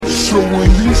So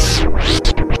when you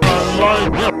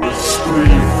like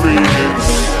Scream Phoenix,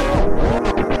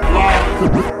 lock the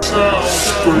cell,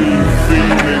 Scream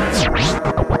Phoenix,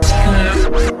 can't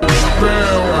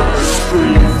spell,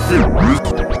 Scream Phoenix,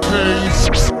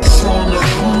 case on the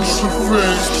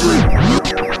crucifix,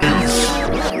 Phoenix,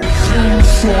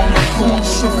 juice on the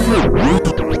crucifix,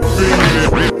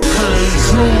 Phoenix, case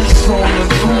on the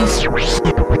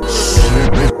crucifix.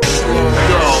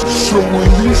 So when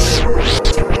you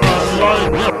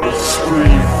like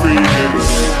Scream Phoenix,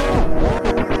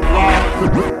 lock the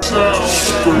cell,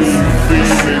 Scream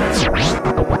Phoenix,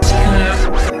 can't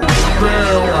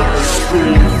spell,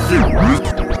 Scream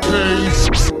Phoenix,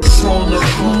 case on the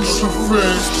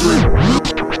crucifix,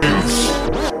 Phoenix,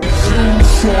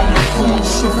 juice on the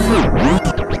crucifix,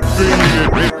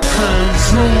 Phoenix, case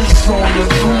on the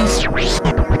crucifix.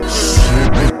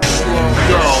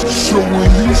 So when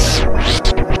you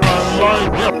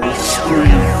like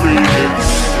Scream Phoenix,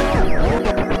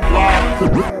 lock the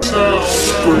cell,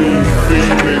 Scream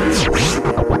Phoenix,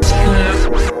 can't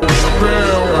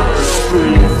spell,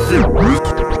 Scream Phoenix,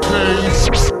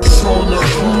 case on the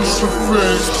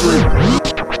crucifix,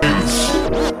 Phoenix,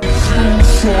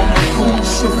 juice on the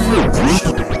crucifix,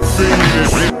 Phoenix,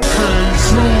 case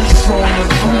on the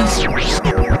crucifix.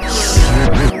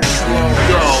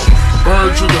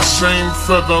 Birds of the same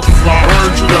feather fly,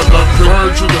 birds of the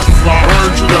fly,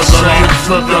 birds of the same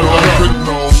feather.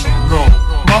 No,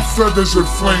 my feathers and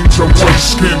flames are one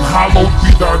skin. Hallowed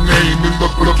be thy name. In the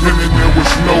beginning there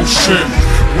was no sin.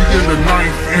 We in the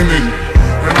 9th inning,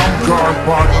 and I'm God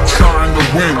body trying to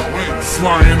win,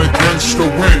 flying against the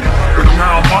wind. But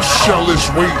now my shell is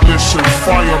weightless and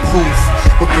fireproof.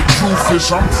 But the truth is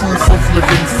I'm proof of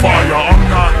living fire. I'm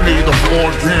not made of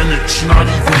organics, not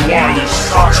even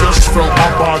wires. I just felt my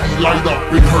body light up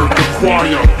and heard the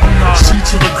choir. I'm not see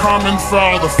to the common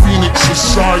fowl, the phoenix is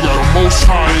sire, the most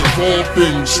high of all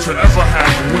things to ever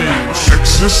have wings.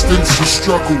 Existence is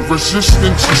struggle,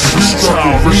 resistance is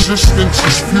futile. Resistance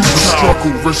is futile.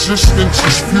 Struggle, resistance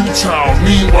is futile.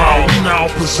 Meanwhile, we now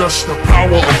possess the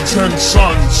power of 10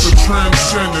 suns to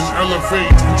transcend and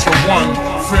elevate into one.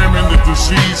 Famine, the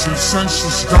disease, and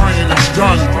senseless dying is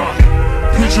done.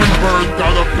 Pigeon bird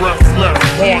got a breath left,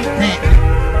 heart beating.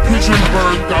 Pigeon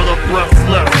bird got a breath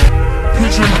left.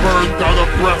 Pigeon bird got a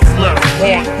breath left,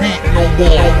 heart beat no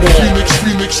more.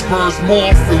 Phoenix birds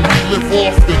morph and we live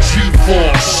off the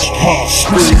G-Force.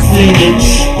 Scream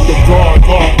Phoenix, the god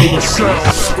locked in a cell.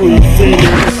 Scream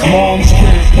Phoenix, moms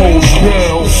can't post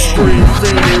well. Scream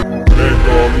Phoenix.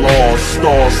 Nigga lost,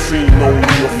 star seen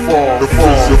only afar. The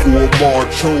physical bar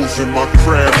chosen, my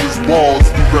craft is walls.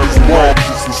 The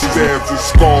reservoirs with stabs and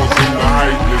scars in the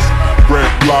heightness.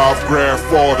 Rap live, graph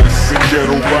artists and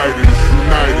ghetto writers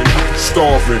united.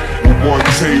 Starving with one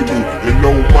table and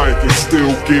no mic and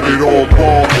still get it all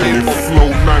bombing and flow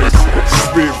nice.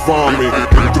 Spit vomit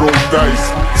and throw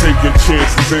dice, taking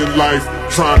chances in life,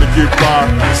 trying to get by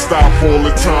and stop all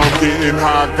the time getting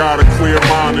high. Gotta clear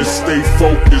mind and stay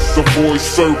focused, avoid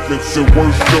serpents and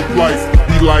worship life.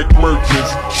 Be like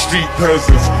merchants, street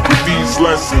peasants with these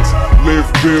lessons. Live,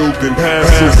 build and pass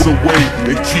us away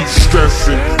and keep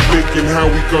stressing, thinking how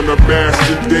we gonna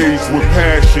master days with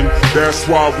passion. That's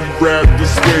why we rap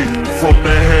this way. From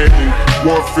Manhattan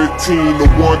 115 to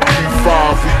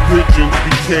 135, we pigeons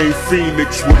became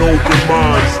Phoenix with open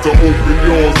minds. To open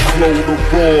yours, flow the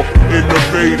raw,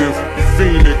 innovative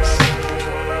Phoenix.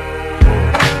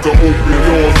 To open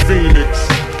yours, Phoenix.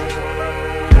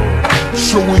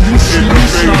 So when you see me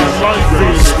shine like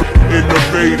Phoenix,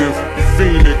 innovative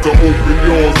Phoenix. To open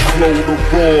yours, flow the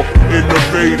raw,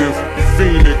 innovative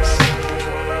Phoenix.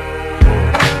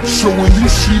 So when you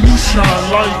see me shine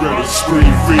like that,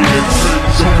 Scream Phoenix.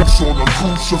 Juice on the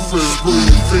crucifix,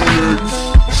 Scream Phoenix.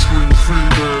 Scream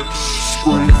Phoenix.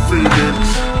 Scream Phoenix.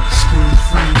 Scream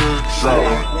Phoenix.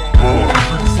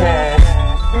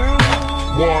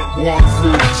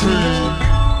 115.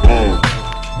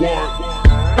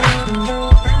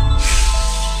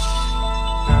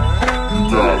 You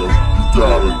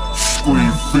got it.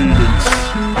 Scream Phoenix.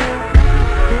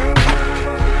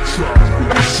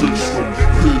 Traffic system,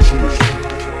 business.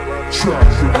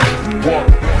 Traffic, what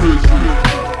business?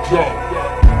 Yo.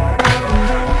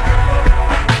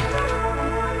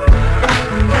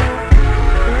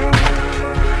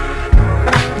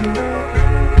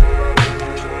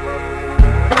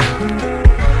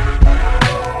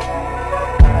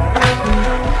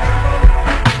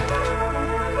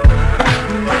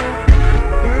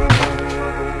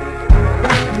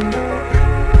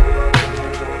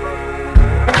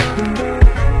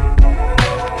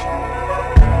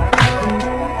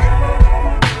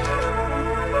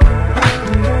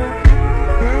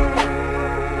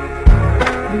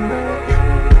 Thank you.